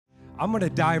I'm going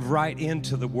to dive right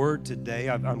into the Word today.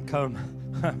 I'm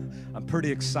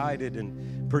pretty excited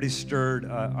and pretty stirred.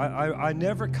 I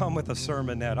never come with a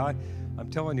sermonette. I'm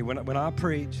telling you, when I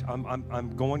preach,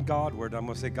 I'm going Godward. I'm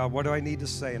going to say, God, what do I need to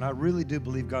say? And I really do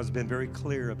believe God's been very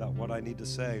clear about what I need to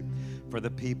say for the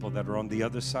people that are on the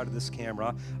other side of this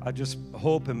camera. I just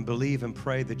hope and believe and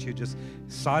pray that you just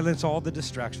silence all the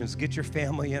distractions, get your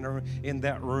family in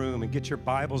that room, and get your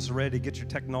Bibles ready, get your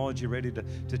technology ready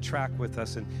to track with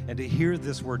us and to hear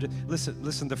this word.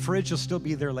 Listen, the fridge will still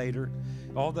be there later.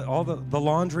 All the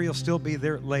laundry will still be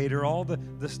there later. All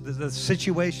the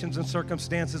situations and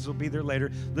circumstances will be there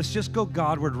later. Let's just go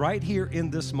Godward right here in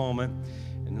this moment,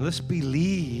 and let's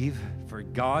believe for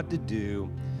God to do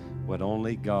what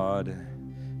only God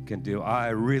can do. I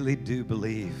really do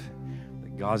believe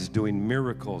that God's doing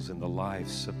miracles in the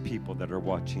lives of people that are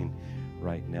watching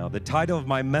right now. The title of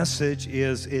my message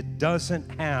is, It Doesn't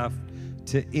Have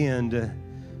to End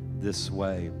This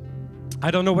Way.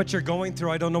 I don't know what you're going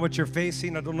through. I don't know what you're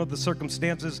facing. I don't know the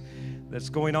circumstances that's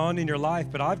going on in your life,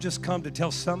 but I've just come to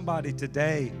tell somebody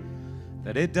today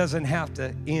that it doesn't have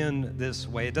to end this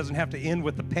way. It doesn't have to end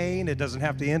with the pain. It doesn't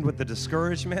have to end with the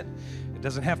discouragement. It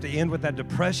doesn't have to end with that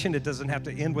depression. It doesn't have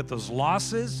to end with those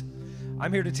losses.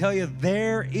 I'm here to tell you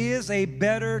there is a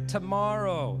better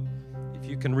tomorrow if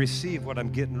you can receive what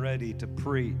I'm getting ready to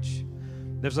preach.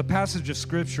 There's a passage of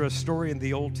Scripture, a story in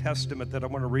the Old Testament that I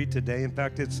want to read today. In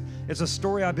fact, it's a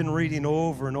story I've been reading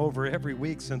over and over every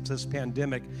week since this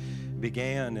pandemic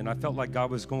began, and I felt like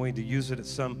God was going to use it at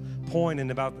some point,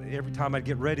 and about every time I'd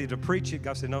get ready to preach it,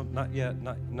 God said, no, not yet,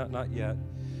 not yet.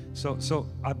 So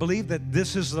I believe that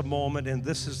this is the moment and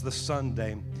this is the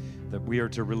Sunday that we are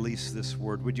to release this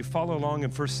word. Would you follow along in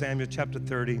 1 Samuel chapter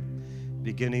 30,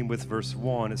 beginning with verse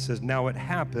 1? It says, Now it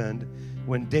happened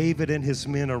when David and his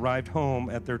men arrived home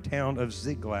at their town of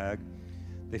Ziklag,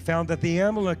 they found that the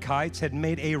Amalekites had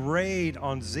made a raid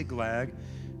on Ziklag,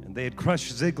 and they had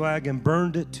crushed Ziklag and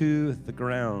burned it to the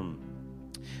ground.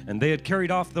 And they had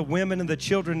carried off the women and the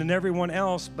children and everyone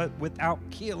else, but without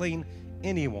killing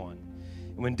anyone.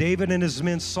 And when David and his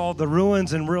men saw the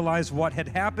ruins and realized what had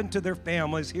happened to their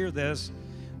families, hear this,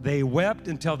 they wept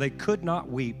until they could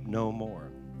not weep no more.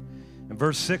 And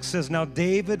verse 6 says, Now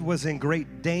David was in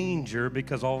great danger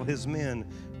because all his men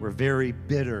were very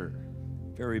bitter,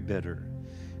 very bitter.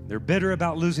 They're bitter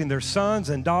about losing their sons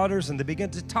and daughters, and they begin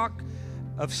to talk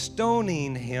of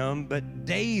stoning him. But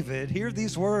David, hear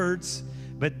these words,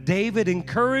 but David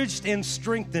encouraged and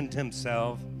strengthened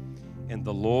himself in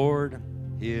the Lord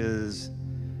his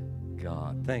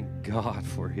God. Thank God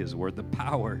for his word. The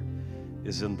power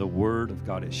is in the word of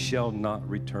God. It shall not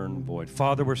return void.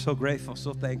 Father, we're so grateful,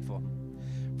 so thankful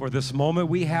for this moment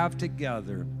we have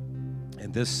together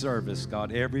in this service,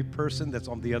 God. Every person that's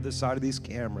on the other side of these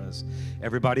cameras,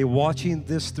 everybody watching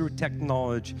this through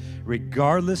technology,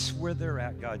 regardless where they're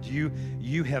at, God,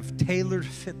 you have tailored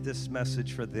fit this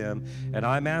message for them. And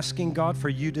I'm asking, God, for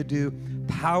you to do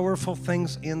powerful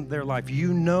things in their life.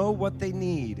 You know what they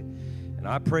need. And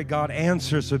I pray, God,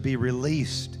 answers would be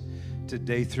released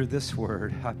today through this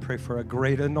word. I pray for a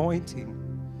great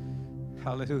anointing.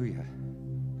 Hallelujah.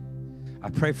 I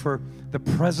pray for the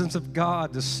presence of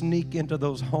God to sneak into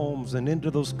those homes and into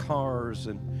those cars,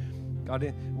 and God,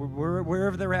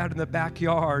 wherever they're at in the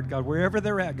backyard, God, wherever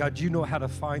they're at, God, you know how to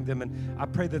find them. And I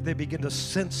pray that they begin to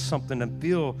sense something and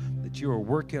feel that you are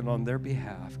working on their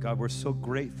behalf. God, we're so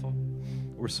grateful.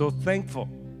 We're so thankful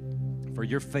for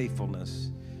your faithfulness.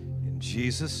 In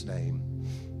Jesus' name,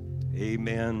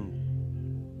 amen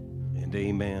and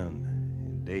amen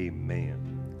and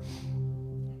amen.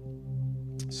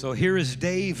 So here is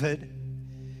David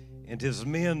and his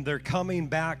men. They're coming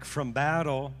back from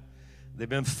battle. They've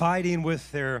been fighting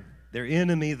with their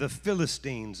enemy, the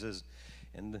Philistines.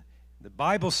 And the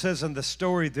Bible says in the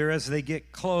story there, as they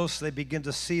get close, they begin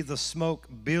to see the smoke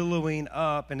billowing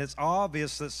up, and it's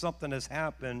obvious that something has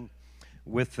happened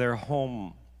with their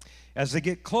home. As they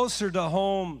get closer to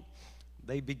home,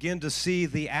 they begin to see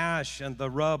the ash and the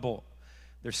rubble.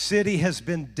 Their city has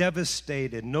been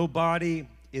devastated. Nobody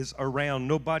is around.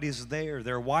 Nobody's there.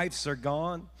 Their wives are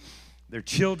gone. Their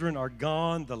children are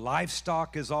gone. The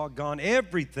livestock is all gone.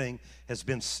 Everything has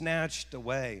been snatched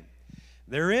away.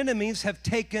 Their enemies have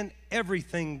taken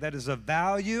everything that is of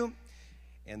value,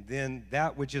 and then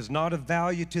that which is not of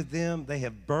value to them, they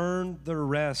have burned the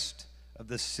rest of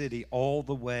the city all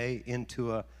the way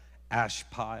into a ash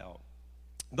pile.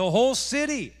 The whole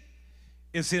city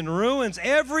is in ruins.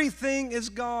 Everything is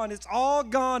gone. It's all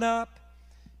gone up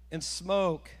in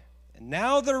smoke. And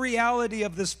now the reality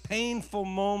of this painful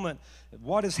moment,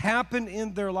 what has happened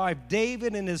in their life,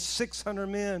 David and his 600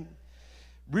 men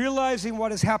realizing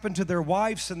what has happened to their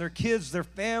wives and their kids, their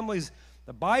families.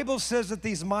 The Bible says that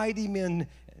these mighty men,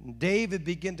 and David,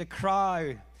 begin to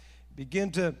cry,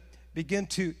 begin to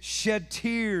shed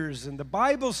tears. And the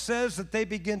Bible says that they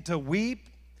begin to weep,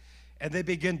 and they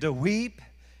begin to weep,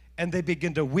 and they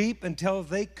begin to weep until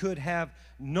they could have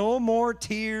no more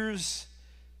tears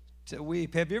to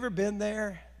weep. Have you ever been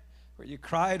there where you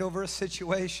cried over a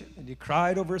situation, and you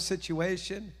cried over a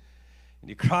situation, and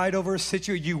you cried over a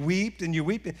situation, you wept and you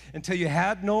weep until you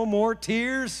had no more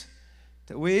tears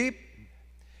to weep?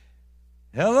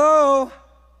 Hello,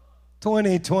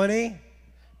 2020.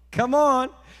 Come on.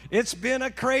 It's been a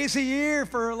crazy year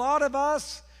for a lot of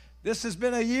us. This has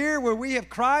been a year where we have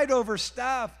cried over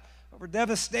stuff, over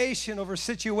devastation, over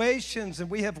situations, and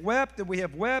we have wept and we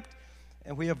have wept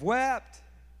and we have wept.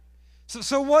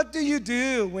 So what do you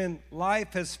do when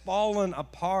life has fallen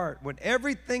apart, when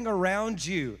everything around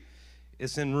you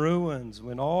is in ruins,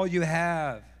 when all you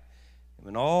have,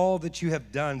 when all that you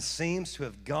have done seems to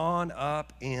have gone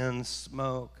up in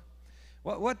smoke?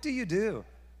 What do you do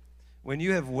when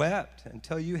you have wept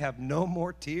until you have no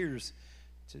more tears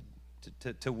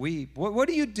to weep? What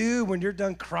do you do when you're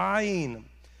done crying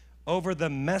over the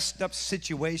messed up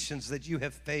situations that you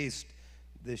have faced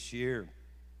this year?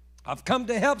 I've come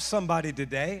to help somebody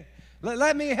today.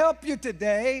 Let me help you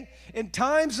today. In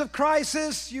times of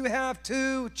crisis, you have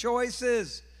two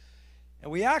choices.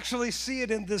 And we actually see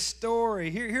it in this story.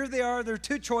 Here they are. There are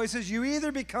two choices. You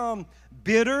either become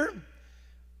bitter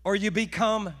or you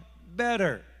become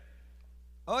better.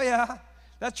 Oh, yeah.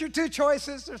 That's your two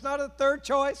choices. There's not a third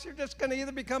choice. You're just going to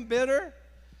either become bitter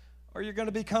or you're going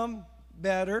to become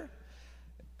better.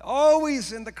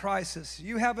 Always in the crisis,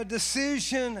 you have a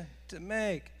decision to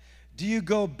make. Do you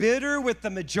go bitter with the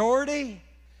majority,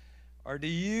 or do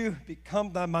you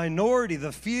become the minority,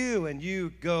 the few, and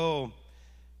you go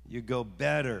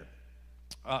better?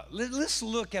 Let's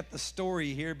look at the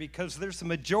story here, because there's a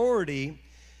majority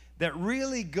that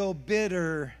really go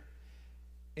bitter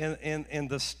in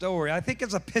the story. I think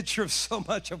it's a picture of so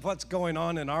much of what's going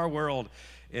on in our world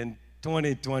in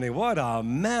 2020. What a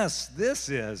mess this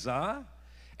is, huh?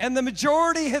 And the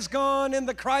majority has gone in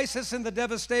the crisis and the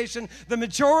devastation. The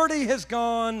majority has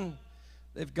gone,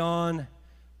 they've gone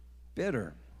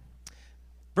bitter.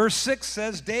 Verse 6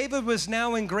 says, David was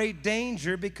now in great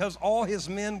danger because all his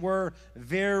men were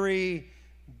very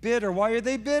bitter. Why are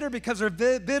they bitter? Because they're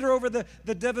bitter over the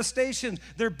devastation.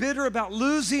 They're bitter about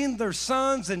losing their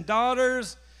sons and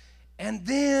daughters. And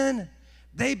then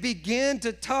they begin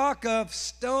to talk of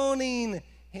stoning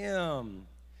him.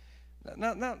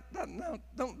 Now,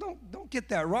 don't get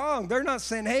that wrong. They're not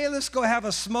saying, hey, let's go have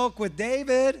a smoke with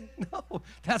David. No,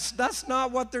 that's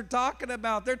not what they're talking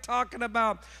about. They're talking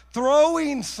about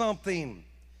throwing something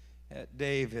at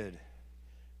David.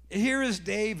 Here is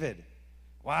David.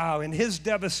 Wow, in his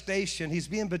devastation, he's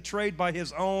being betrayed by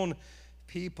his own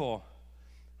people.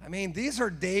 I mean, these are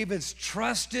David's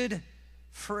trusted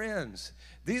friends.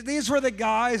 These were the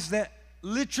guys that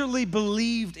literally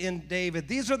believed in David.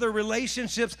 These are the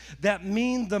relationships that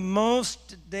mean the most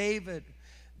to David.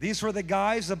 These were the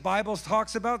guys the Bible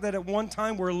talks about that at one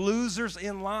time were losers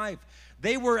in life.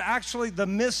 They were actually the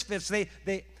misfits. They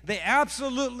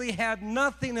absolutely had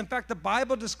nothing. In fact, the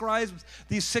Bible describes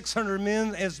these 600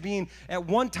 men as being at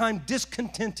one time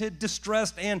discontented,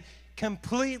 distressed, and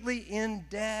completely in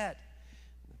debt.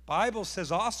 The Bible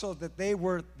says also that they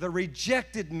were the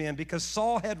rejected men because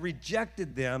Saul had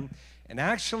rejected them. And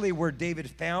actually where David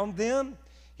found them,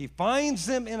 he finds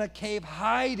them in a cave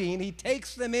hiding. He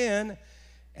takes them in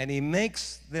and he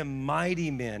makes them mighty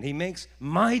men. He makes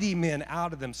mighty men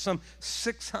out of them, some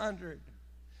 600.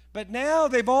 But now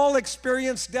they've all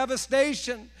experienced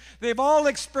devastation. They've all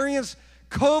experienced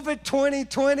COVID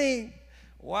 2020.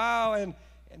 Wow, and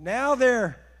now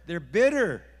they're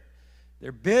bitter.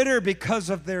 They're bitter because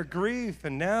of their grief,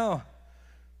 and now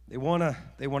they want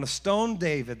to stone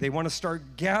David. They want to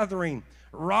start gathering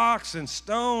rocks and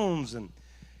stones, and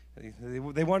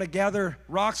they want to gather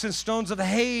rocks and stones of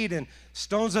hate and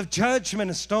stones of judgment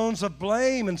and stones of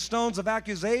blame and stones of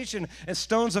accusation and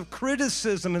stones of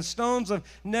criticism and stones of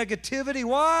negativity.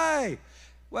 Why?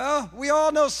 Well, we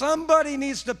all know somebody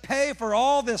needs to pay for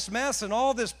all this mess and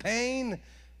all this pain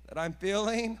that I'm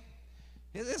feeling.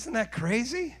 Isn't that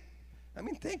crazy? I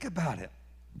mean, think about it.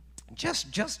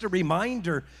 Just a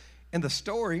reminder in the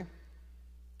story,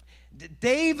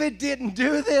 David didn't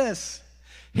do this.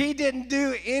 He didn't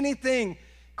do anything.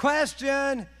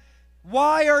 Question,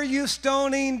 why are you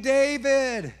stoning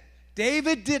David?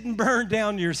 David didn't burn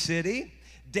down your city.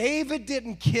 David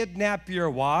didn't kidnap your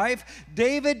wife.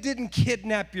 David didn't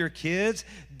kidnap your kids.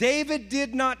 David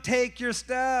did not take your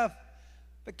stuff.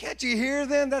 But can't you hear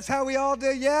them? That's how we all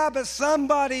do. Yeah, but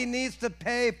somebody needs to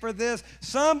pay for this.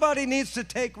 Somebody needs to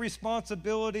take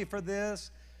responsibility for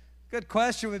this. Good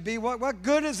question would be, what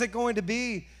good is it going to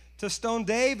be to stone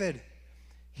David?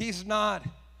 He's not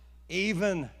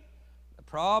even the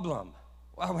problem.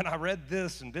 Wow, when I read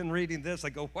this and been reading this, I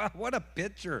go, wow, what a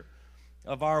picture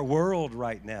of our world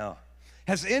right now.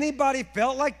 Has anybody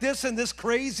felt like this in this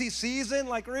crazy season?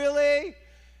 Like, really?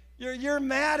 You're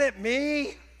mad at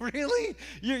me? Really?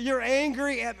 You're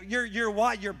angry at, you're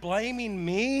what? You're blaming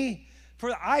me?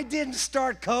 For I didn't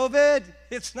start COVID.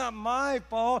 It's not my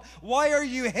fault. Why are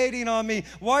you hating on me?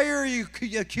 Why are you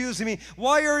accusing me?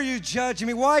 Why are you judging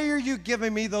me? Why are you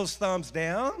giving me those thumbs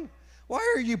down?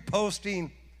 Why are you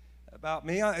posting about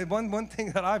me? One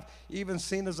thing that I've even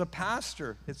seen as a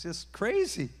pastor, it's just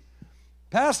crazy.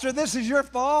 Pastor, this is your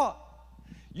fault.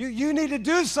 You need to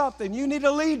do something. You need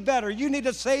to lead better. You need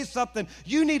to say something.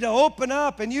 You need to open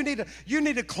up, and you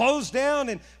need to close down.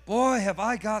 And boy, have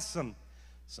I got some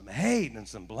hate and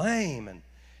some blame, and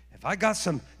if I got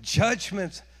some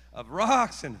judgments of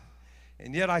rocks, and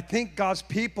yet I think God's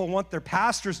people want their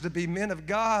pastors to be men of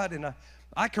God. And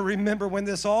I can remember when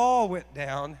this all went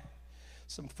down,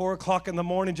 some 4 o'clock in the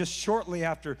morning, just shortly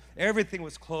after everything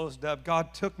was closed up,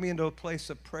 God took me into a place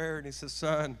of prayer, and he says,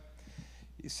 son,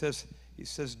 he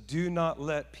says, do not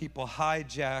let people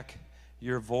hijack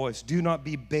your voice. Do not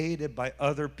be baited by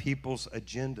other people's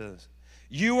agendas.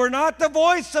 You are not the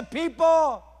voice of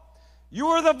people. You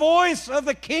are the voice of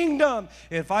the kingdom.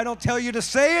 If I don't tell you to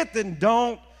say it, then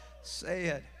don't say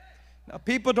it. Now,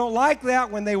 people don't like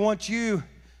that when they want you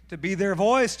to be their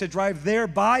voice, to drive their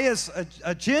bias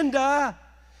agenda.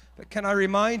 But can I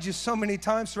remind you, so many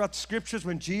times throughout the scriptures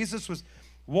when Jesus was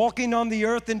walking on the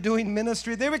earth and doing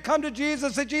ministry, they would come to Jesus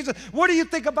and say, Jesus, what do you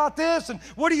think about this? And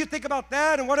what do you think about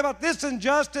that? And what about this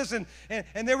injustice? And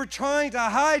they were trying to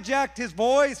hijack his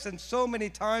voice. And so many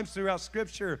times throughout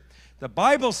Scripture, the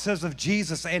Bible says of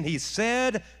Jesus, and he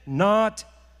said not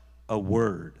a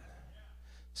word.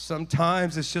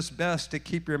 Sometimes it's just best to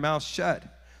keep your mouth shut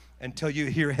until you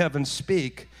hear heaven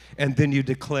speak, and then you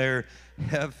declare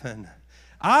heaven.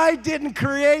 I didn't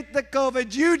create the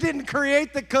COVID. You didn't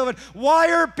create the COVID.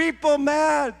 Why are people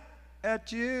mad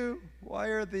at you? Why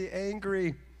are they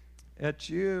angry at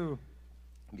you?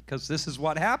 Because this is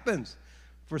what happens.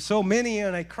 For so many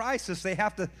in a crisis, they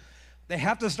have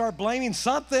to start blaming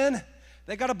something.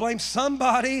 They got to blame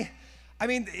somebody. I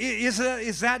mean, is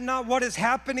that not what is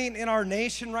happening in our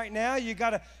nation right now? You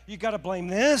got to blame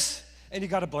this, and you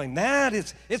got to blame that.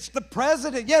 It's the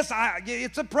president. Yes,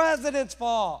 it's the president's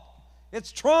fault.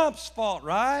 It's Trump's fault,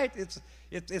 right? It's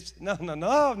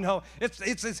no.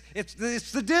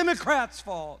 It's the Democrats'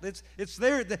 fault.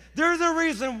 They're the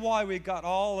reason why we got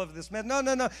all of this mess.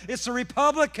 No. It's the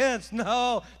Republicans.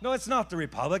 No, it's not the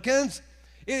Republicans.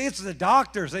 It's the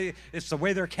doctors. It's the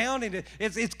way they're counting it.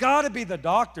 It's got to be the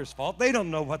doctor's fault. They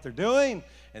don't know what they're doing.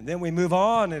 And then we move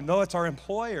on, and no, it's our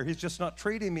employer. He's just not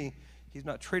treating me. He's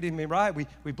not treating me right.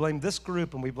 We blame this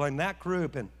group and we blame that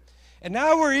group, and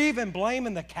now we're even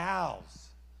blaming the cows.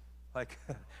 Like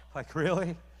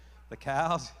really? The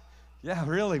cows? Yeah,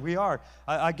 really, we are.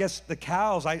 I guess the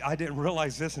cows, I didn't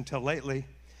realize this until lately,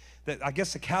 that I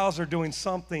guess the cows are doing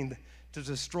something to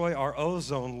destroy our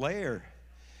ozone layer.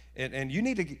 And you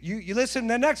need to, you listen,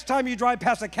 the next time you drive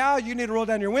past a cow, you need to roll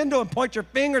down your window and point your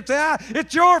finger and say,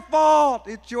 it's your fault.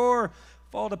 It's your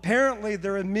fault. Apparently,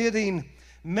 they're emitting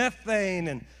methane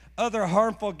and other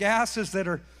harmful gases that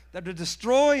are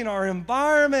destroying our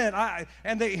environment.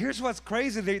 Here's what's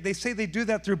crazy. They say they do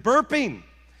that through burping.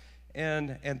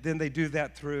 And then they do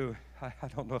that through, I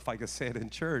don't know if I can say it in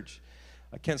church.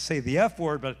 I can't say the F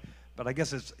word, but I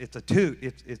guess it's a toot.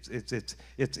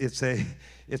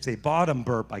 It's a bottom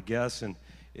burp, I guess. And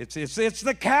it's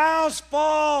the cow's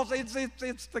fault.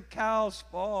 It's the cow's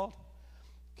fault.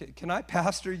 Can I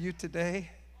pastor you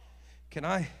today? Can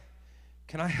I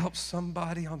help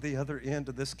somebody on the other end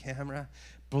of this camera?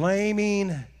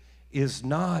 Blaming is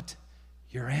not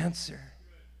your answer.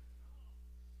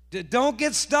 Don't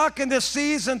get stuck in this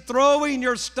season throwing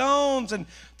your stones and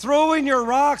throwing your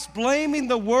rocks, blaming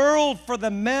the world for the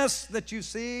mess that you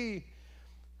see.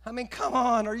 I mean, come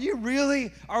on, are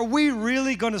we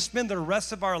really going to spend the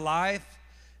rest of our life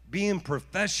being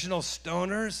professional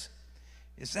stoners?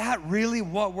 Is that really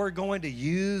what we're going to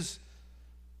use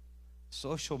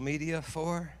social media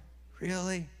for?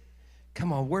 Really?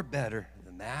 Come on, we're better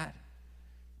than that.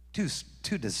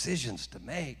 Two decisions to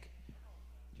make.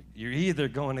 You're either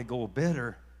going to go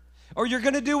bitter, or you're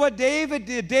going to do what David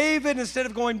did. David, instead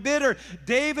of going bitter,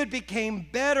 David became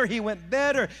better. He went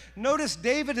better. Notice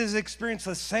David has experienced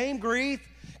the same grief.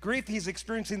 grief. He's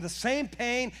experiencing the same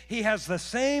pain. He has the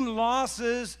same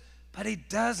losses, but he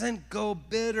doesn't go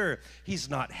bitter. He's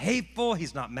not hateful.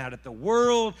 He's not mad at the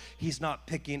world. He's not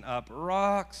picking up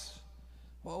rocks.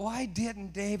 Well, why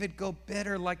didn't David go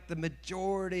bitter like the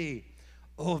majority?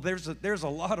 Oh, there's a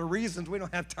lot of reasons. We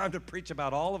don't have time to preach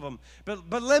about all of them.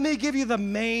 But let me give you the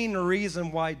main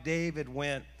reason why David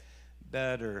went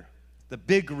better. The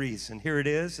big reason. Here it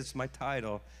is. It's my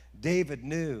title. David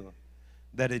knew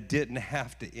that it didn't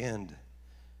have to end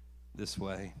this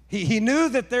way. He knew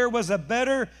that there was a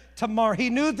better tomorrow. He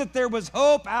knew that there was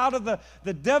hope out of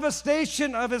the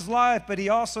devastation of his life, but he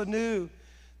also knew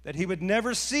that he would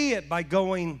never see it by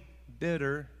going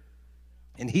bitter.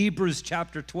 In Hebrews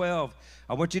chapter 12,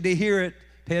 I want you to hear it.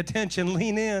 Pay attention,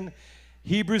 lean in.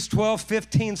 Hebrews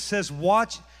 12:15 says,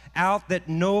 watch out that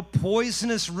no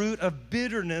poisonous root of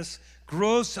bitterness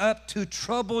grows up to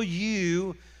trouble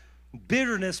you.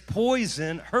 Bitterness,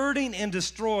 poison, hurting and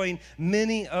destroying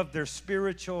many of their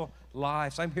spiritual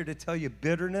lives. I'm here to tell you,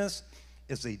 bitterness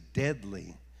is a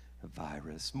deadly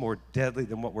virus, more deadly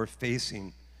than what we're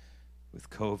facing with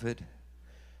COVID.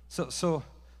 So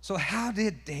how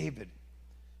did David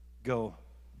go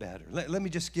better? Let me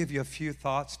just give you a few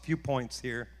thoughts, few points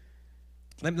here.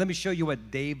 Let me show you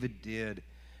what David did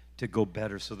to go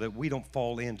better so that we don't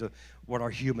fall into what our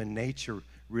human nature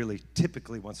really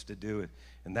typically wants to do,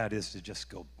 and that is to just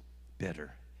go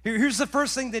bitter. Here's the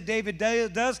first thing that David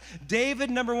does. David,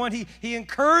 number one, he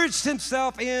encouraged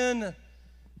himself in the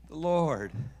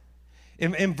Lord.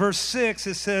 In verse 6,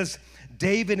 it says,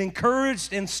 David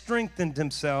encouraged and strengthened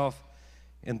himself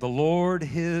in the Lord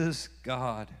his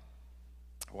God.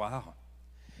 Wow.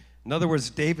 In other words,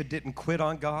 David didn't quit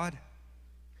on God.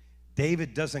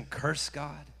 David doesn't curse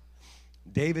God.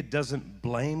 David doesn't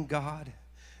blame God.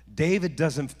 David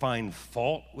doesn't find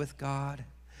fault with God.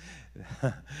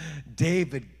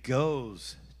 David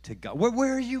goes to God.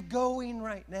 Where are you going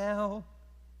right now?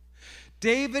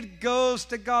 David goes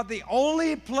to God, the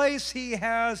only place he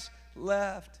has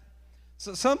left.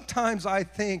 So sometimes I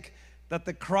think that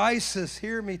the crisis,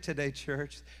 hear me today,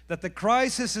 church, that the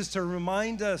crisis is to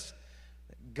remind us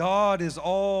that God is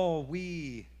all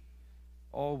we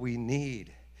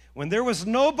need. When there was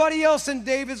nobody else in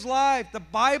David's life, the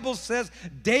Bible says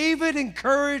David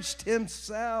encouraged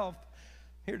himself.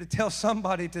 Here to tell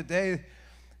somebody today,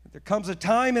 there comes a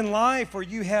time in life where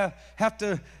you have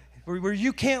to, where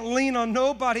you can't lean on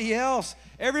nobody else.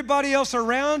 Everybody else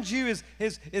around you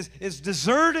is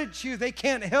deserted you. They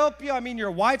can't help you. I mean, your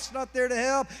wife's not there to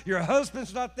help. Your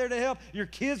husband's not there to help. Your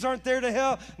kids aren't there to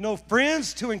help. No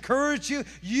friends to encourage you.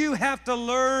 You have to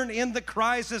learn in the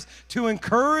crisis to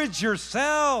encourage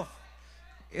yourself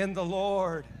in the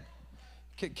Lord.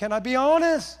 Can I be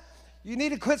honest? You need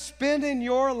to quit spending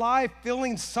your life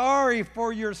feeling sorry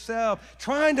for yourself,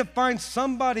 trying to find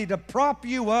somebody to prop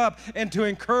you up and to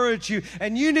encourage you.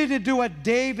 And you need to do what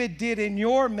David did in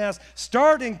your mess.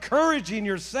 Start encouraging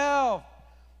yourself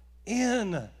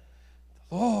in the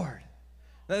Lord.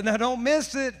 Now don't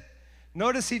miss it.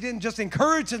 Notice he didn't just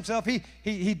encourage himself.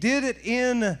 He did it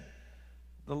in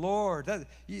the Lord.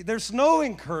 There's no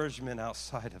encouragement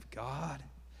outside of God.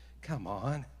 Come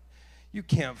on. You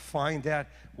can't find that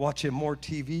watching more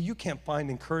TV. You can't find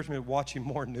encouragement watching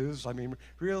more news. I mean,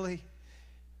 really?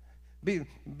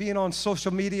 Being on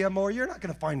social media more, you're not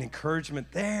going to find encouragement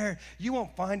there. You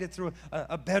won't find it through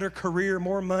a better career,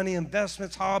 more money,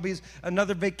 investments, hobbies.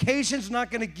 Another vacation's not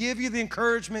going to give you the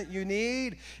encouragement you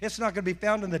need. It's not going to be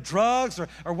found in the drugs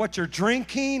or what you're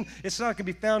drinking. It's not going to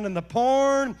be found in the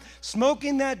porn.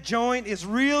 Smoking that joint is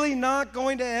really not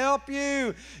going to help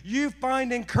you. You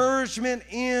find encouragement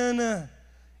in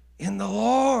the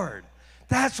Lord.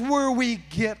 That's where we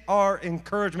get our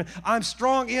encouragement. I'm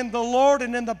strong in the Lord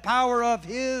and in the power of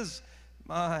His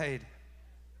might.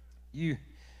 You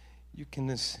can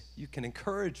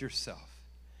encourage yourself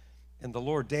in the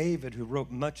Lord. David, who wrote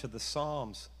much of the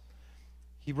Psalms,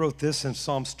 he wrote this in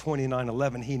Psalms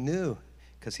 29:11. He knew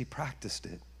because he practiced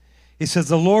it. He says,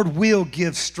 the Lord will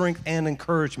give strength and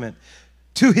encouragement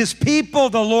to His people.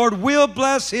 The Lord will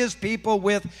bless His people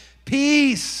with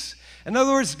peace. In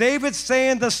other words, David's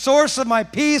saying the source of my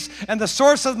peace and the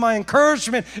source of my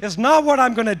encouragement is not what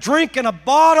I'm going to drink in a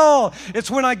bottle. It's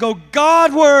when I go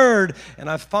Godward and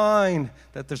I find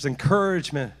that there's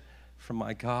encouragement from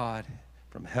my God,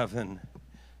 from heaven.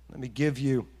 Let me give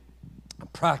you a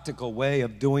practical way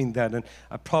of doing that. And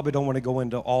I probably don't want to go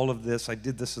into all of this. I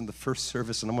did this in the first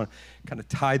service, and I'm going to kind of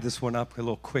tie this one up a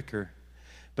little quicker.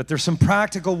 But there's some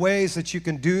practical ways that you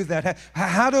can do that.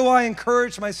 How do I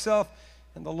encourage myself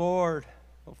in the Lord?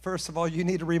 Well, first of all, you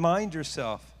need to remind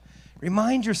yourself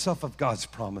of God's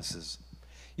promises.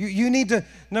 You need to,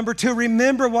 number 2,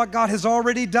 remember what God has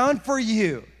already done for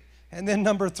you. And then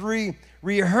number 3,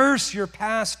 rehearse your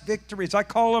past victories. I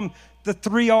call them the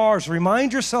 3 R's.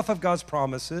 Remind yourself of God's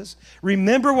promises.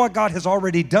 Remember what God has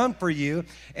already done for you.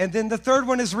 And then the third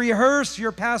one is rehearse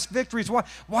your past victories.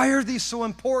 Why are these so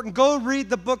important? Go read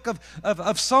the book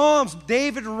of Psalms.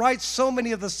 David writes so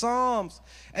many of the Psalms.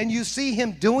 And you see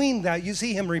him doing that. You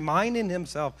see him reminding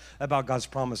himself about God's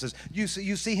promises. You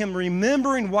see him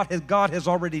remembering what God has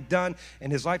already done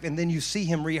in his life. And then you see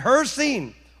him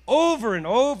rehearsing over and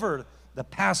over the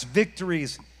past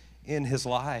victories in his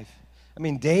life. I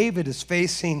mean, David is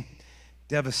facing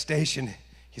devastation.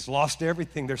 He's lost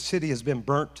everything. Their city has been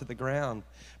burnt to the ground.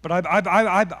 But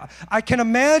I can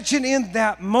imagine in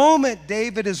that moment,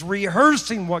 David is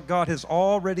rehearsing what God has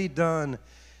already done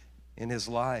in his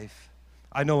life.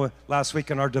 I know last week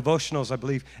in our devotionals, I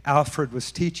believe Alfred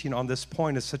was teaching on this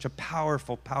point. It's such a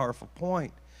powerful, powerful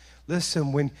point.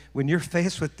 Listen, when you're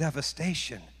faced with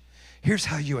devastation, here's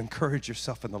how you encourage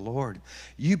yourself in the Lord.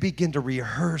 You begin to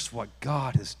rehearse what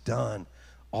God has done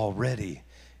already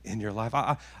in your life.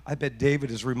 I bet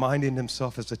David is reminding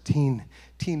himself as a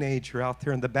teenager out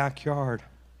there in the backyard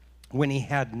when he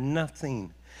had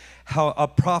nothing, how a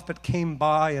prophet came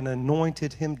by and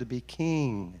anointed him to be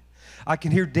king. I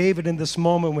can hear David in this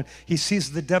moment when he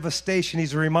sees the devastation.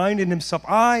 He's reminding himself,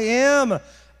 I am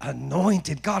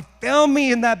anointed. God found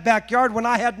me in that backyard when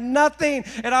I had nothing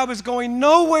and I was going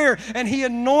nowhere, and he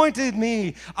anointed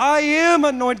me. I am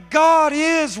anointed. God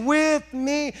is with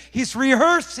me. He's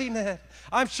rehearsing it.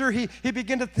 I'm sure he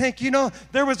began to think,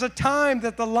 there was a time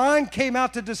that the lion came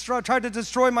out to tried to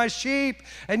destroy my sheep.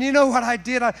 And you know what I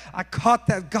did? I caught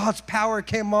that. God's power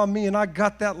came on me, and I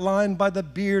got that lion by the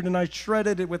beard, and I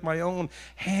shredded it with my own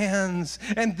hands.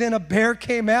 And then a bear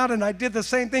came out, and I did the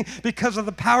same thing because of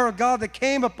the power of God that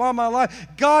came upon my life.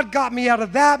 God got me out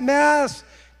of that mess.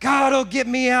 God will get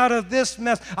me out of this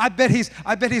mess. I bet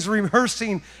he's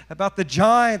rehearsing about the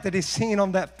giant that he's seen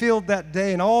on that field that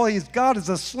day, and all he's got is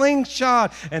a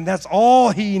slingshot, and that's all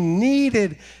he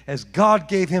needed as God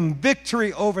gave him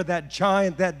victory over that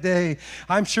giant that day.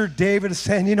 I'm sure David is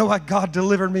saying, you know what? God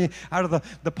delivered me out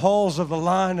of the paws of the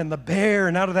lion and the bear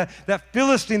and out of that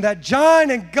Philistine, that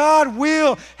giant, and God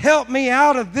will help me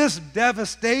out of this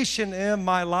devastation in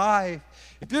my life.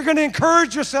 If you're going to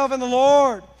encourage yourself in the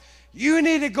Lord, you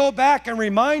need to go back and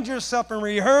remind yourself and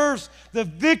rehearse the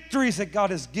victories that God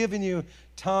has given you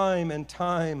time and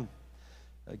time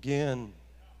again.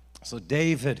 So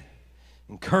David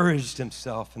encouraged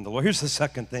himself in the Lord. Here's the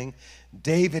second thing.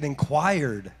 David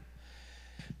inquired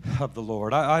of the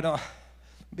Lord. I don't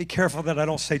be careful that I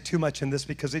don't say too much in this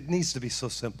because it needs to be so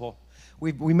simple.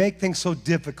 We make things so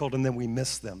difficult and then we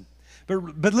miss them.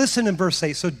 But listen in verse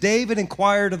 8. So David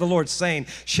inquired of the Lord, saying,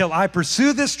 shall I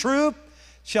pursue this troop?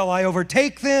 Shall I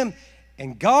overtake them?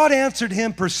 And God answered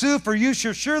him, pursue, for you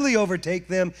shall surely overtake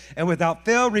them, and without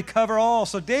fail recover all.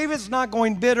 So David's not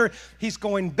going bitter, he's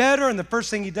going better. And the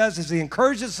first thing he does is he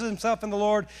encourages himself in the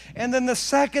Lord. And then the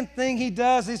second thing he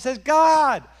does, he says,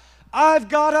 God, I've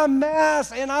got a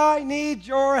mess and I need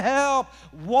your help.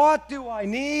 What do I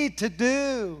need to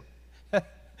do?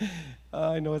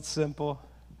 I know it's simple,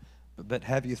 but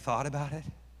have you thought about it?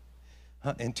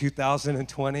 In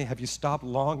 2020, have you stopped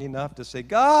long enough to say,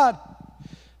 God,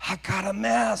 I got a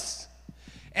mess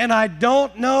and I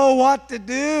don't know what to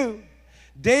do?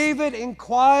 David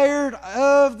inquired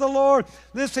of the Lord.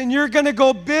 Listen, you're going to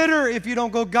go bitter if you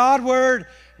don't go Godward.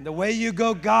 And the way you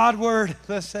go Godward,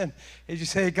 listen, is you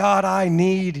say, God, I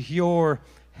need your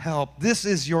help. This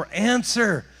is your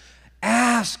answer.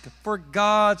 Ask for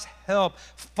God's help.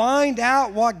 Find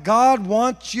out what God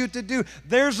wants you to do.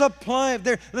 There's a plan.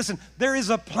 Listen, there is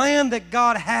a plan that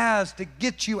God has to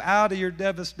get you out of your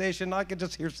devastation. I can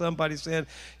just hear somebody saying,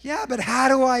 yeah, but how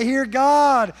do I hear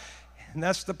God? And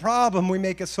that's the problem. We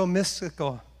make it so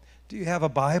mystical. Do you have a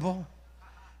Bible?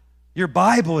 Your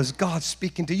Bible is God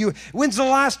speaking to you. When's the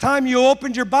last time you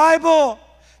opened your Bible?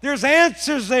 There's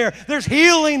answers there. There's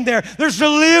healing there. There's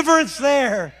deliverance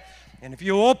there. And if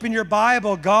you open your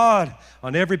Bible, God,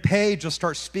 on every page, will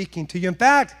start speaking to you. In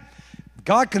fact,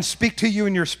 God can speak to you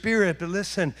in your spirit, but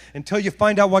listen, until you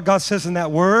find out what God says in that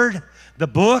word, the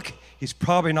book, he's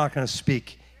probably not going to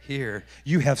speak here.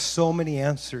 You have so many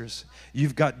answers.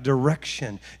 You've got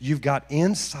direction. You've got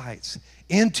insights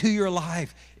into your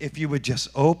life if you would just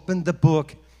open the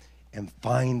book and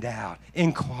find out.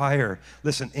 Inquire.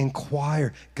 Listen,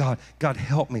 inquire. God,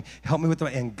 help me. Help me with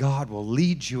that. And God will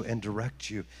lead you and direct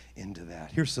you into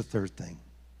that. Here's the third thing.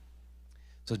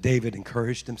 So David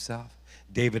encouraged himself.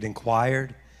 David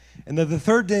inquired. And then the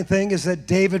third thing is that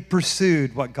David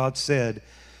pursued what God said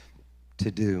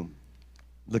to do.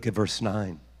 Look at verse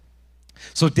 9.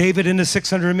 So David and his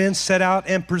 600 men set out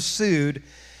and pursued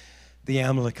the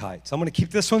Amalekites. I'm going to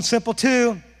keep this one simple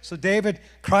too. So David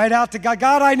cried out to God,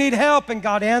 God, I need help. And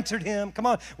God answered him. Come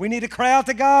on, we need to cry out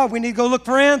to God. We need to go look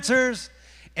for answers.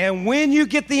 And when you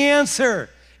get the answer,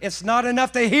 it's not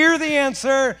enough to hear the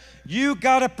answer. You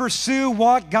got to pursue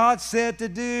what God said to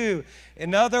do.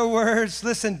 In other words,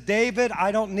 listen, David,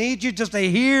 I don't need you just to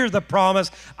hear the promise.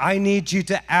 I need you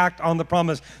to act on the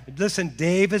promise. Listen,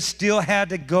 David still had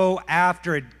to go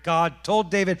after it. God told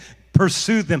David,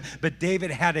 pursue them. But David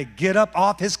had to get up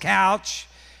off his couch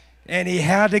and he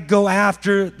had to go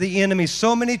after the enemy.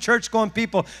 So many church-going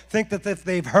people think that if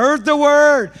they've heard the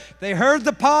word, they heard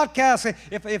the podcast,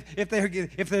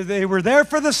 if they were there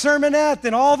for the sermonette,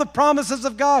 then all the promises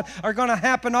of God are going to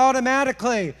happen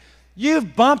automatically.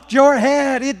 You've bumped your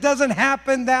head. It doesn't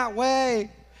happen that way.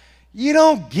 You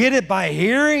don't get it by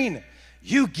hearing.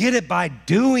 You get it by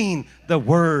doing the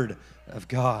word of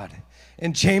God.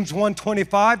 In James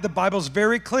 1:25, the Bible's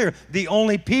very clear. The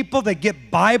only people that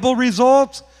get Bible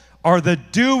results are the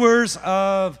doers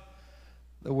of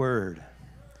the word.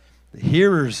 The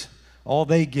hearers, all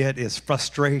they get is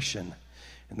frustration.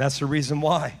 And that's the reason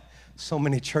why so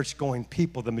many church-going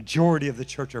people, the majority of the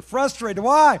church, are frustrated.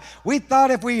 Why? We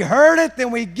thought if we heard it, then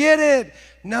we get it.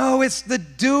 No, it's the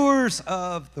doers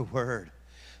of the word.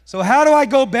 So how do I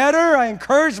go better? I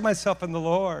encourage myself in the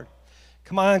Lord.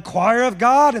 Come on, I inquire of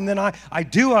God, and then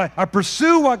I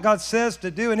pursue what God says to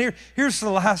do. And here's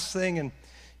the last thing, and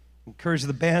encourage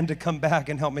the band to come back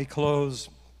and help me close.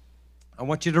 I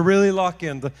want you to really lock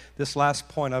in this last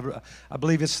point. I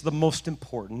believe it's the most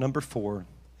important. Number 4.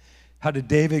 How did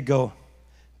David go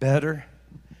better?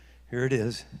 Here it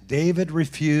is. David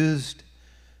refused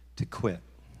to quit.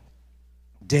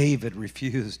 David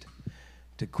refused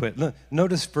to quit.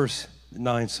 Notice verse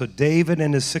 9. So David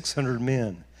and his 600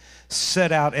 men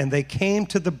set out, and they came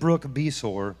to the brook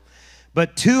Besor.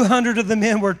 But 200 of the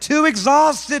men were too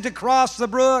exhausted to cross the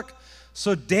brook.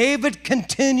 So David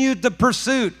continued the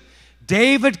pursuit.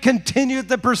 David continued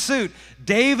the pursuit.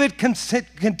 David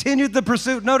continued the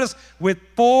pursuit, notice, with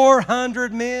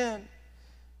 400 men.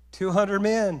 200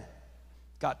 men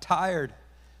got tired.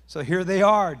 So here they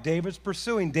are. David's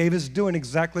pursuing. David's doing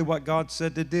exactly what God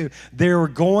said to do. They were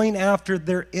going after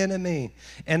their enemy.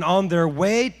 And on their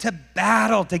way to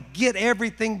battle, to get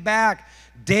everything back,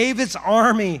 David's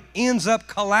army ends up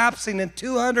collapsing, and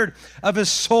 200 of his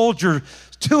soldiers,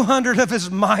 200 of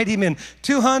his mighty men,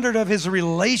 200 of his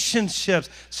relationships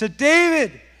said,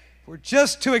 David, we're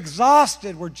just too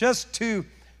exhausted. We're just too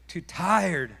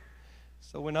tired.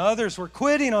 So when others were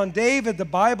quitting on David, the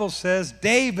Bible says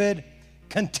David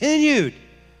continued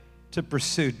to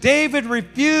pursue. David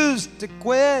refused to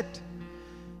quit.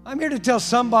 I'm here to tell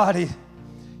somebody,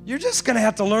 you're just going to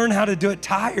have to learn how to do it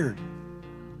tired.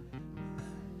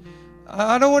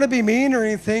 I don't want to be mean or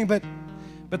anything, but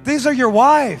these are your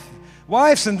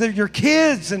wives and your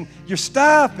kids and your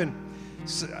stuff. And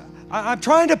so I'm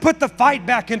trying to put the fight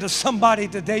back into somebody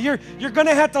today. You're going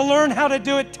to have to learn how to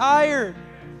do it tired.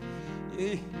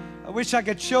 I wish I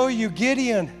could show you.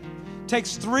 Gideon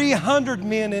takes 300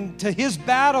 men into his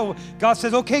battle. God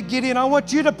says, okay, Gideon, I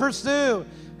want you to pursue.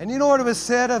 And you know what it was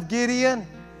said of Gideon?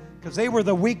 Because they were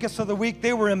the weakest of the weak.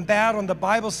 They were in battle. And the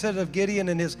Bible said of Gideon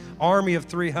and his army of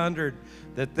 300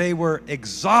 that they were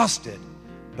exhausted,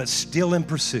 but still in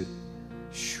pursuit.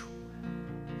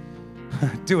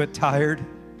 Do it tired.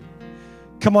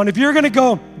 Come on, if you're going to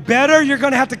go better, you're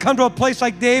going to have to come to a place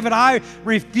like David. I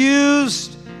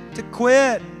refused to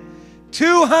quit.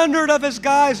 200 of his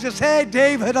guys just, hey,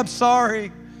 David, I'm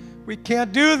sorry. We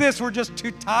can't do this. We're just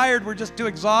too tired. We're just too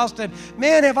exhausted.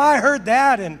 Man, have I heard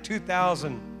that in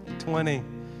 2020.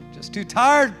 Just too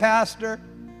tired, Pastor.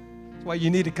 That's why you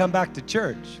need to come back to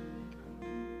church.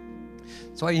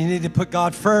 That's why you need to put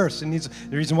God first. And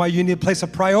the reason why you need to place a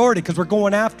priority, because we're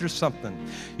going after something.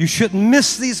 You shouldn't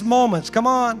miss these moments. Come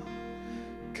on.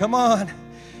 Come on.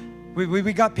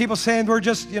 We got people saying we're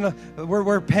just,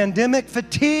 we're pandemic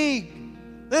fatigue.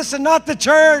 Listen, not the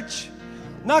church.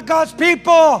 Not God's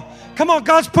people. Come on,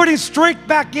 God's putting strength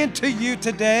back into you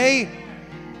today.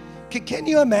 Can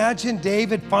you imagine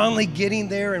David finally getting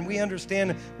there? And we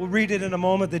understand, we'll read it in a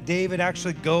moment, that David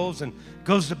actually goes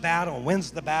to battle and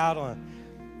wins the battle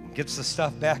and gets the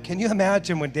stuff back. Can you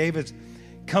imagine when David's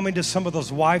coming to some of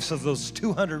those wives of those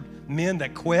 200 men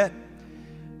that quit?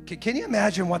 Can you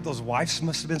imagine what those wives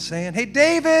must have been saying? Hey,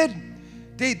 David,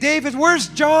 where's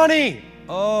Johnny?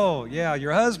 Oh, yeah,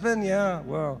 your husband? Yeah,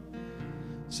 well,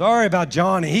 sorry about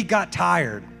Johnny. He got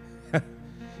tired.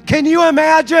 Can you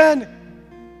imagine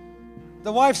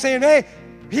the wife saying, hey,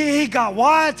 he got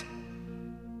what?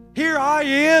 Here I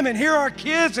am, and here are our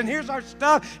kids, and here's our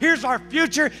stuff, here's our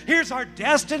future, here's our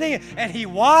destiny. And he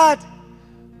what?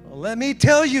 Well, let me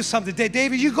tell you something.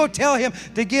 David, you go tell him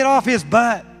to get off his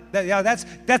butt.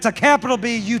 That's a capital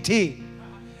B-U-T.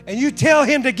 And you tell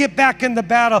him to get back in the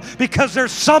battle because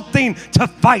there's something to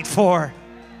fight for.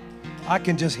 I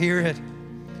can just hear it.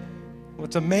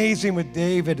 What's amazing with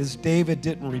David is David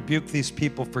didn't rebuke these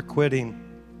people for quitting,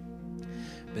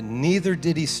 but neither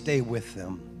did he stay with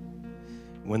them.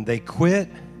 When they quit,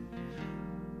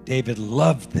 David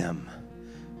loved them,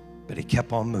 but he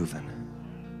kept on moving.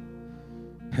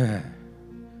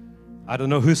 I don't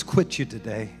know who's quit you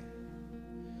today.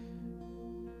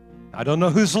 I don't know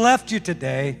who's left you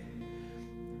today.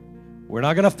 We're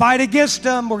not going to fight against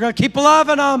them. We're going to keep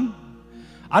loving them.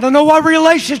 I don't know what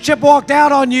relationship walked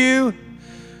out on you,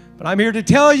 but I'm here to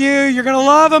tell you, you're going to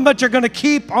love them, but you're going to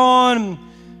keep on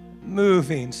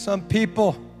moving. Some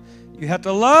people, you have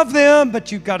to love them,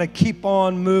 but you've got to keep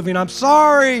on moving. I'm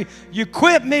sorry you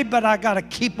quit me, but I got to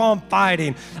keep on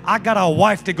fighting. I got a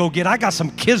wife to go get. I got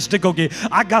some kids to go get.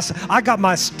 I got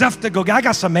my stuff to go get. I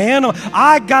got some animals.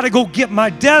 I got to go get my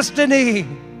destiny.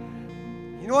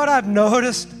 You know what I've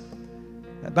noticed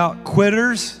about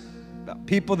quitters, about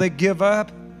people that give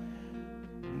up?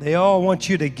 They all want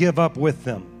you to give up with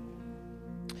them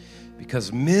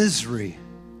because misery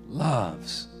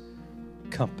loves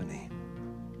company.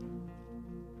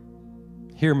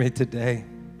 Hear me today.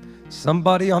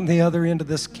 Somebody on the other end of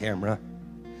this camera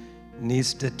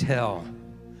needs to tell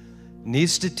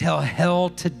hell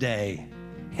today,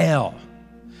 hell.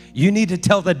 You need to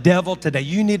tell the devil today.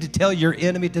 You need to tell your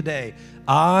enemy today,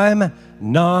 I'm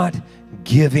not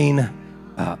giving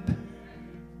up.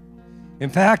 In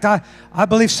fact, I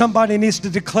believe somebody needs to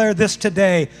declare this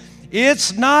today.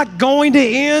 It's not going to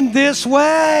end this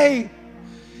way.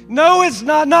 No, it's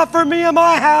not. Not for me in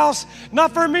my house.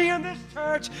 Not for me in this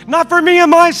church. Not for me in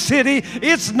my city.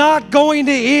 It's not going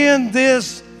to end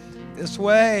this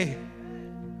way.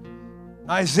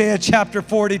 Isaiah chapter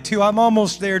 42. I'm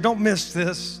almost there. Don't miss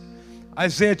this.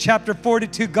 Isaiah chapter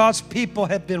 42. God's people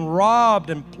have been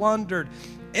robbed and plundered.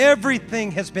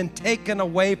 Everything has been taken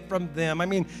away from them. I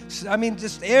mean,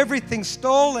 just everything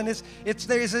stolen.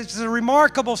 It's a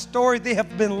remarkable story. They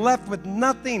have been left with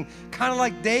nothing, kind of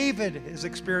like David is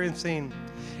experiencing.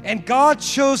 And God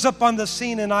shows up on the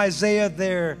scene in Isaiah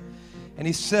there, and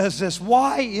he says this,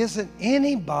 why isn't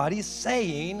anybody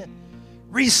saying,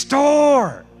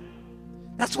 restore?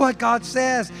 That's what God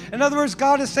says. In other words,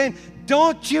 God is saying,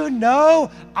 don't you know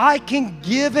I can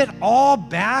give it all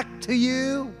back to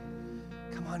you?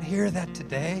 Hear that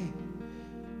today?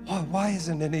 Why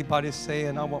isn't anybody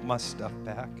saying, I want my stuff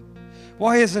back?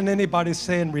 Why isn't anybody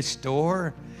saying,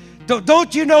 restore?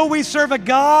 Don't you know we serve a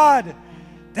God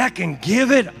that can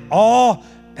give it all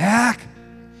back?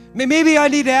 Maybe I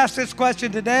need to ask this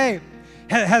question today.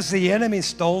 Has the enemy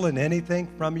stolen anything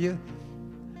from you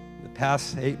the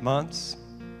past 8 months,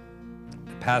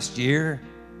 the past year,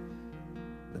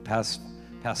 the past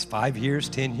 5 years,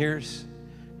 10 years?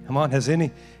 Come on, has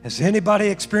anybody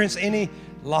experienced any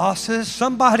losses?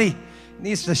 Somebody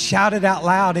needs to shout it out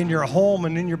loud in your home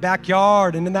and in your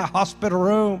backyard and in that hospital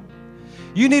room.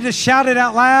 You need to shout it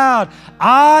out loud.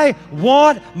 I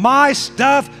want my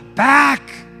stuff back.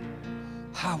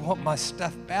 I want my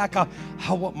stuff back. I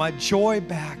want my joy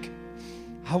back.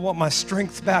 I want my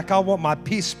strength back. I want my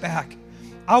peace back.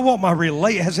 I want my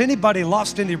Has anybody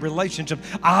lost any relationship?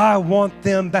 I want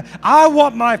them back. I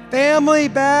want my family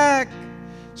back.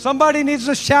 Somebody needs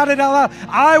to shout it out loud.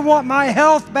 I want my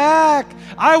health back.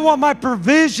 I want my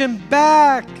provision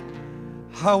back.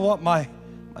 I want my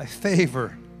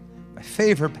favor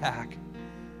back.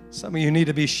 Some of you need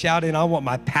to be shouting, I want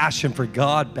my passion for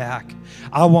God back.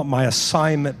 I want my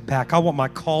assignment back. I want my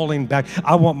calling back.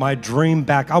 I want my dream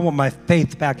back. I want my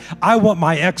faith back. I want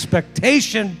my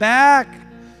expectation back.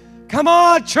 Come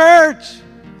on, church.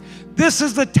 This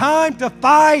is the time to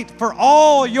fight for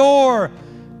all your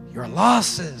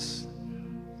losses.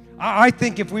 I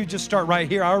think if we just start right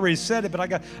here, I already said it, but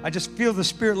I just feel the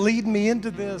Spirit leading me into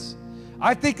this.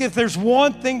 I think if there's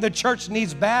one thing the church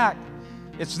needs back,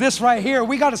 it's this right here.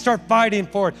 We got to start fighting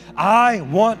for it. I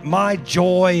want my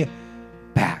joy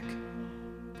back.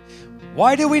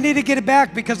 Why do we need to get it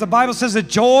back? Because the Bible says the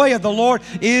joy of the Lord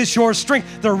is your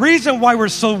strength. The reason why we're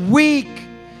so weak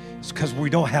is because we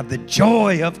don't have the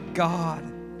joy of God.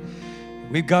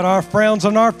 We've got our frowns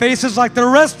on our faces like the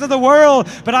rest of the world,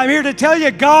 but I'm here to tell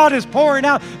you God is pouring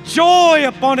out joy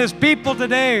upon His people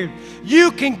today.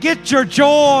 You can get your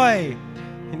joy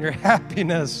and your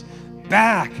happiness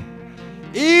back,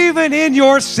 even in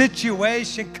your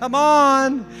situation. Come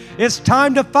on, it's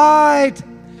time to fight.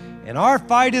 And our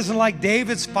fight isn't like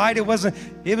David's fight. It was a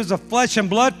flesh and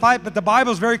blood fight, but the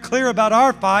Bible's very clear about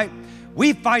our fight.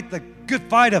 We fight the good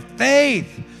fight of faith.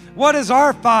 What is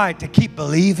our fight? To keep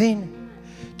believing,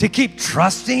 to keep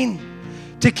trusting,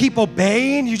 to keep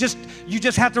obeying. You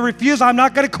just have to refuse. I'm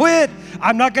not going to quit.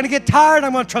 I'm not going to get tired.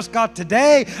 I'm going to trust God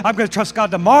today. I'm going to trust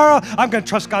God tomorrow. I'm going to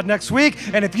trust God next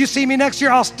week. And if you see me next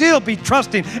year, I'll still be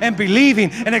trusting and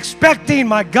believing and expecting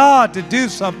my God to do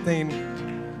something.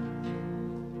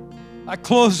 I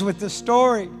close with this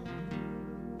story.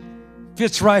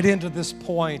 Fits right into this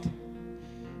point.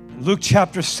 In Luke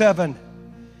chapter 7,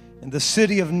 in the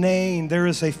city of Nain, there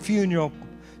is a funeral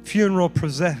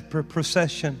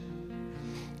procession.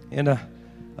 And a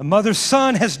mother's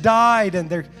son has died, and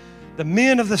the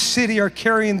men of the city are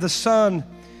carrying the son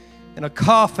in a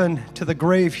coffin to the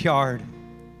graveyard.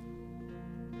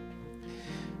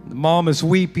 The mom is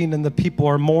weeping, and the people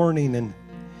are mourning, and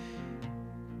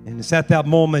it's at that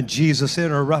moment Jesus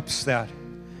interrupts that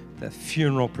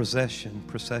funeral procession.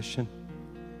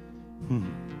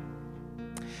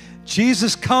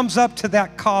 Jesus comes up to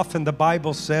that coffin, the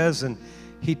Bible says, and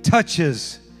he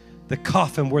touches the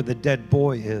coffin where the dead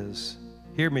boy is.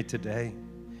 Hear me today.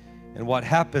 And what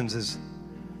happens is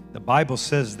the Bible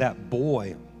says that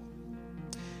boy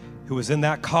who was in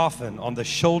that coffin on the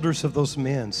shoulders of those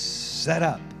men sat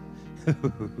up.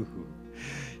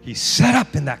 He sat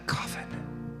up in that coffin.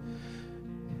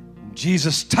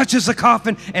 Jesus touches the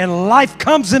coffin and life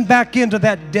comes back into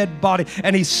that dead body,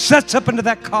 and he sets up into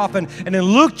that coffin. And in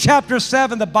Luke chapter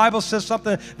 7, the Bible says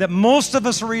something that most of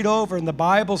us read over, and the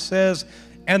Bible says,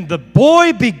 and the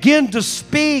boy began to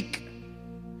speak.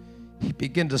 He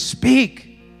began to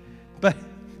speak.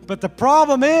 But the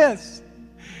problem is,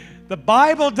 the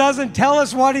Bible doesn't tell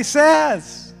us what he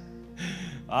says.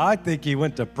 I think he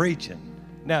went to preaching.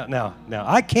 Now,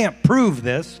 I can't prove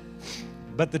this,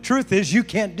 but the truth is you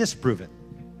can't disprove it.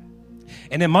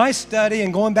 And in my study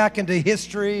and going back into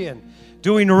history and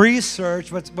doing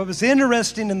research, what was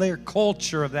interesting in their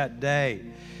culture of that day,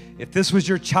 if this was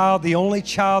your child, the only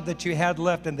child that you had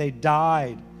left, and they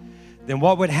died, then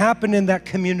what would happen in that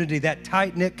community, that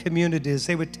tight-knit community, is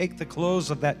they would take the clothes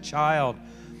of that child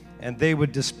and they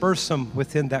would disperse them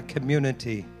within that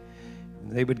community.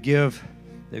 And they would give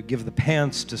the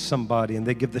pants to somebody, and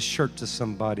they give the shirt to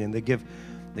somebody, and they give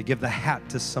the hat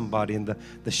to somebody, and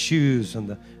the shoes and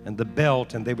the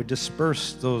belt, and they would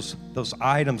disperse those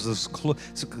items.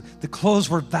 The clothes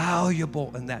were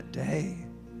valuable in that day.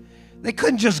 They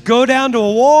couldn't just go down to a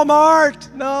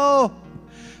Walmart. No.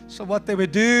 So what they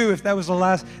would do, if that was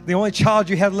the only child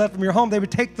you had left from your home, they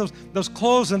would take those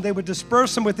clothes and they would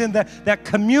disperse them within that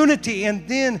community. And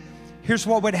then here's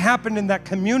what would happen in that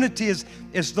community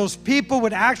is those people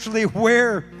would actually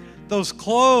wear those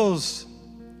clothes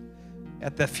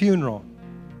at the funeral.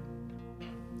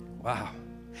 Wow.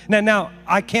 Now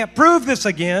I can't prove this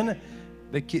again,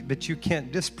 but you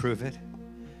can't disprove it.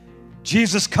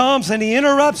 Jesus comes and he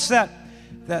interrupts that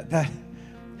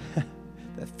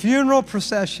funeral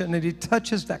procession, and he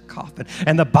touches that coffin.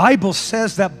 And the Bible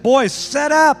says that boy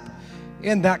sat up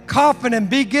in that coffin and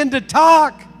began to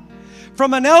talk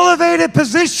from an elevated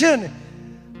position.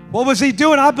 What was he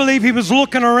doing? I believe he was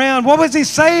looking around. What was he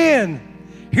saying?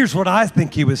 Here's what I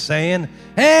think he was saying.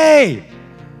 Hey,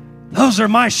 those are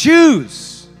my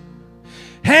shoes.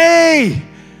 Hey,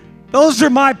 those are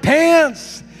my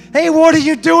pants. Hey, what are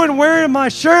you doing wearing my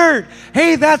shirt?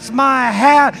 Hey, that's my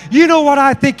hat. You know what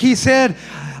I think he said?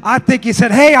 I think he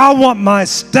said, hey, I want my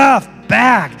stuff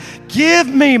back. Give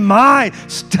me my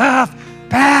stuff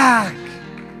back.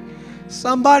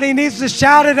 Somebody needs to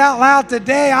shout it out loud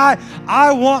today.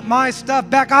 I want my stuff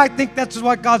back. I think that's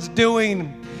what God's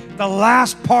doing the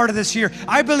last part of this year.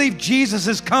 I believe Jesus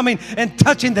is coming and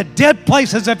touching the dead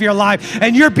places of your life,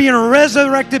 and you're being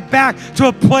resurrected back to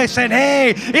a place saying,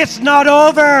 hey, it's not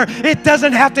over. It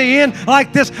doesn't have to end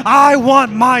like this. I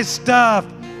want my stuff.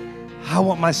 I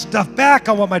want my stuff back.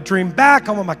 I want my dream back.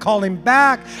 I want my calling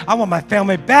back. I want my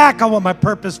family back. I want my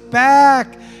purpose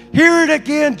back. Hear it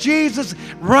again. Jesus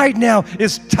right now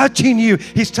is touching you.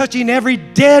 He's touching every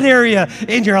dead area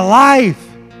in your life.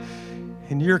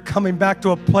 And you're coming back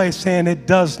to a place saying it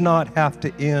does not have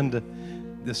to end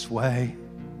this way.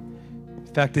 In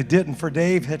fact, it didn't for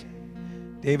David.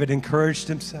 David encouraged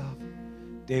himself.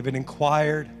 David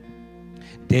inquired.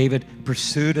 David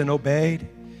pursued and obeyed.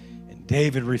 And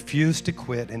David refused to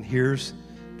quit. And here's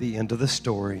the end of the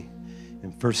story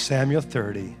in 1 Samuel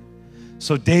 30.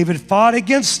 So David fought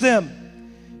against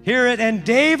them. Hear it. And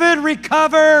David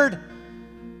recovered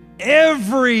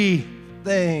everything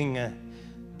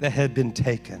that had been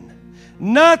taken.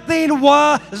 Nothing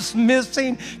was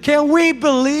missing. Can we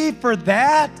believe for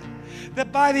that?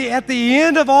 that at the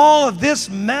end of all of this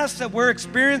mess that we're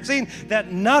experiencing,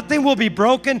 that nothing will be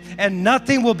broken and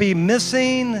nothing will be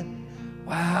missing.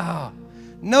 Wow.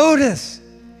 Notice,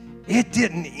 it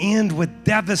didn't end with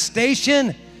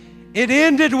devastation. It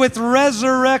ended with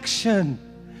resurrection,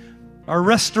 or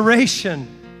restoration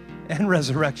and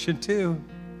resurrection too.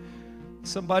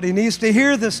 Somebody needs to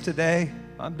hear this today.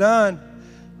 I'm done.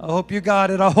 I hope you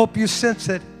got it. I hope you sense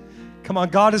it. Come on,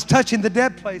 God is touching the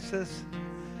dead places.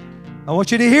 I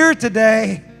want you to hear it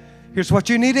today. Here's what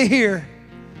you need to hear.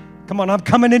 Come on, I'm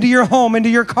coming into your home, into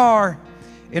your car,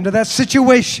 into that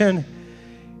situation,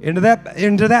 into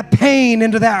that pain,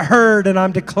 into that hurt, and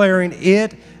I'm declaring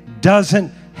it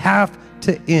doesn't have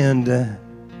to end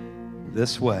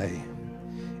this way.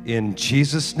 In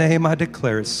Jesus' name, I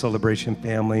declare it, Celebration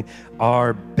family,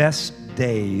 our best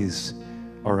days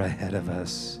are ahead of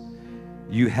us.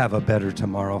 You have a better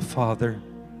tomorrow, Father.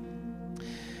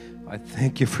 I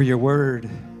thank you for your word.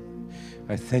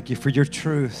 I thank you for your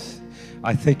truth.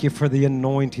 I thank you for the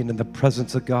anointing and the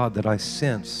presence of God that I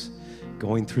sense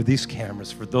going through these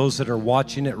cameras. For those that are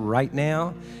watching it right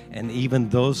now, and even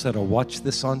those that will watch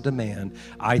this on demand,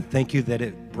 I thank you that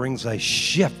it brings a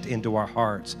shift into our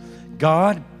hearts.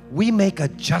 God, we make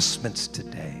adjustments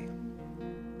today.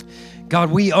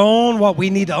 God, we own what we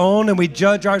need to own, and we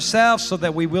judge ourselves so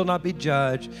that we will not be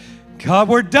judged. God,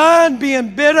 we're done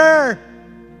being bitter.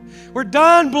 We're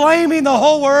done blaming the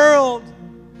whole world.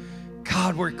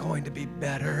 God, we're going to be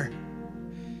better.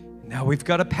 Now we've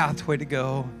got a pathway to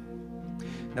go.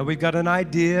 Now we've got an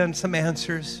idea and some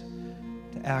answers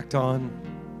to act on.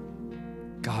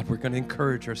 God, we're going to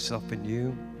encourage ourselves in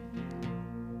you.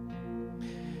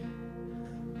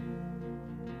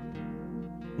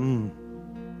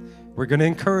 We're going to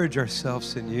encourage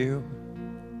ourselves in you.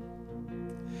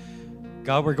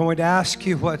 God, we're going to ask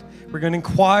you we're going to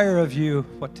inquire of you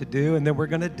what to do, and then we're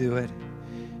going to do it.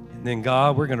 And then,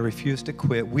 God, we're going to refuse to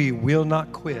quit. We will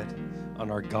not quit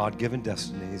on our God-given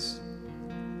destinies.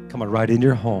 Come on, right in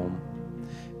your home.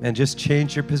 Man, just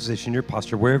change your position, your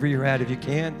posture, wherever you're at. If you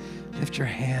can, lift your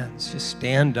hands. Just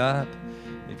stand up.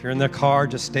 If you're in the car,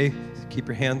 just keep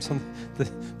your hands on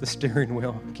the steering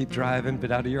wheel. Keep driving, but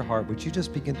out of your heart, would you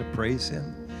just begin to praise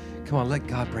him? Come on, let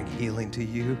God bring healing to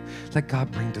you. Let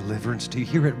God bring deliverance to you.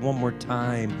 Hear it one more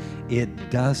time. It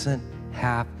doesn't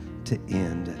have to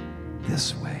end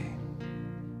this way.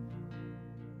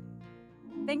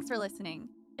 Thanks for listening.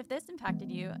 If this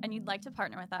impacted you and you'd like to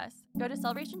partner with us, go to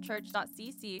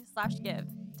celebrationchurch.cc/give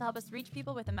to help us reach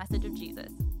people with a message of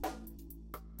Jesus.